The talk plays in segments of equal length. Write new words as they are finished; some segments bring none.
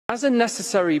As a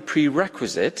necessary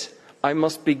prerequisite, I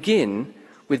must begin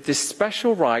with the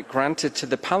special right granted to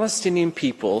the Palestinian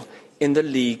people in the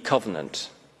League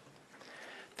Covenant.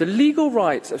 The legal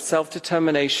right of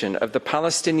self-determination of the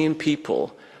Palestinian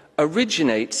people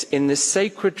originates in the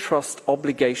sacred trust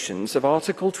obligations of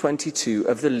Article 22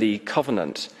 of the League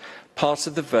Covenant, part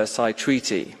of the Versailles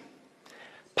Treaty.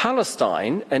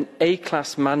 Palestine, an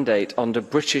A-class mandate under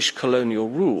British colonial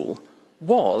rule,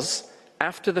 was,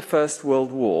 after the First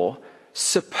World War,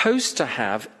 supposed to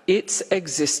have its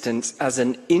existence as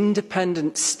an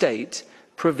independent state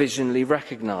provisionally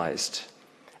recognised,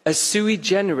 a sui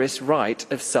generis right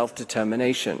of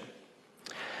self-determination.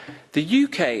 The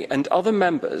UK and other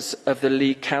members of the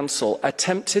League Council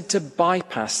attempted to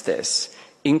bypass this,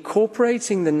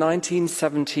 incorporating the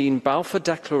 1917 Balfour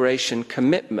Declaration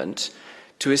commitment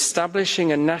to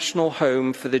establishing a national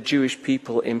home for the Jewish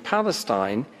people in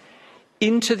Palestine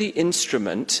into the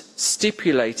instrument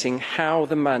stipulating how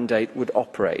the mandate would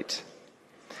operate.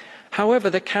 However,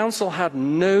 the Council had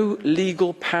no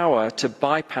legal power to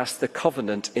bypass the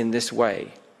covenant in this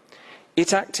way.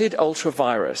 It acted ultra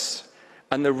vires,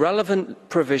 and the relevant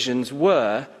provisions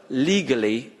were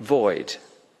legally void.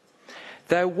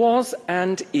 There was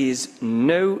and is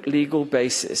no legal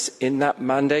basis in that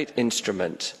mandate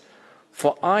instrument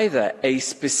for either a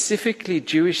specifically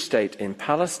Jewish state in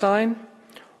Palestine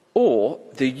or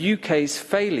the UK's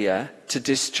failure to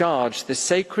discharge the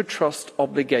sacred trust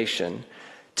obligation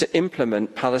to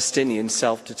implement Palestinian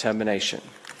self-determination.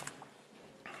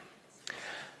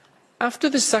 After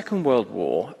the Second World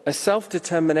War, a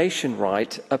self-determination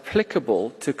right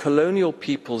applicable to colonial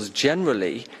peoples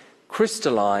generally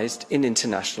crystallized in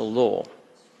international law.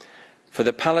 For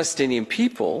the Palestinian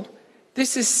people,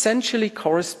 this essentially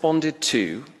corresponded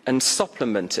to and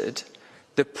supplemented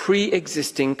the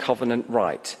pre-existing covenant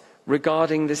right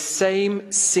regarding the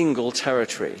same single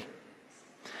territory.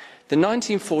 The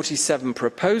 1947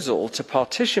 proposal to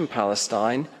partition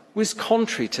Palestine was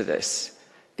contrary to this,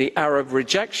 the Arab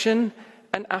rejection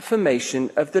and affirmation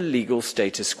of the legal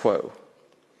status quo.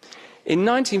 In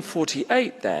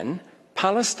 1948, then,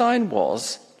 Palestine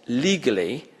was,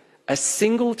 legally, a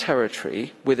single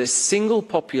territory with a single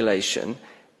population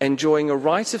enjoying a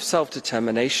right of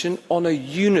self-determination on a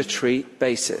unitary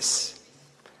basis.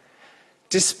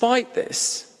 Despite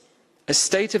this, a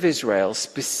state of Israel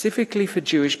specifically for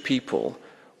Jewish people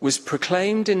was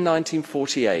proclaimed in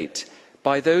 1948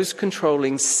 by those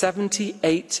controlling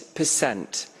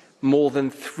 78%, more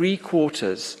than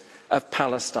three-quarters of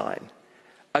Palestine,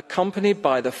 accompanied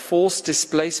by the forced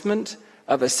displacement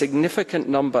of a significant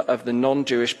number of the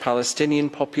non-Jewish Palestinian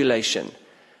population,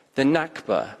 the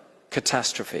Nakba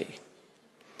catastrophe.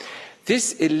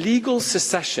 This illegal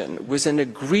secession was an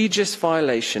egregious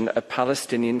violation of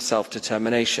Palestinian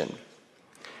self-determination.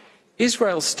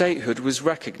 Israel's statehood was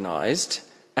recognized,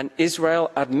 and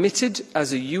Israel admitted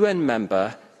as a UN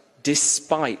member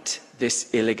despite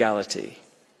this illegality.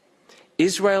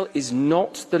 Israel is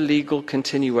not the legal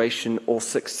continuation or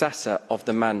successor of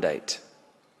the mandate.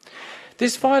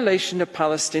 This violation of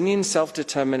Palestinian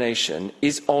self-determination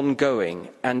is ongoing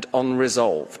and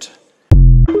unresolved.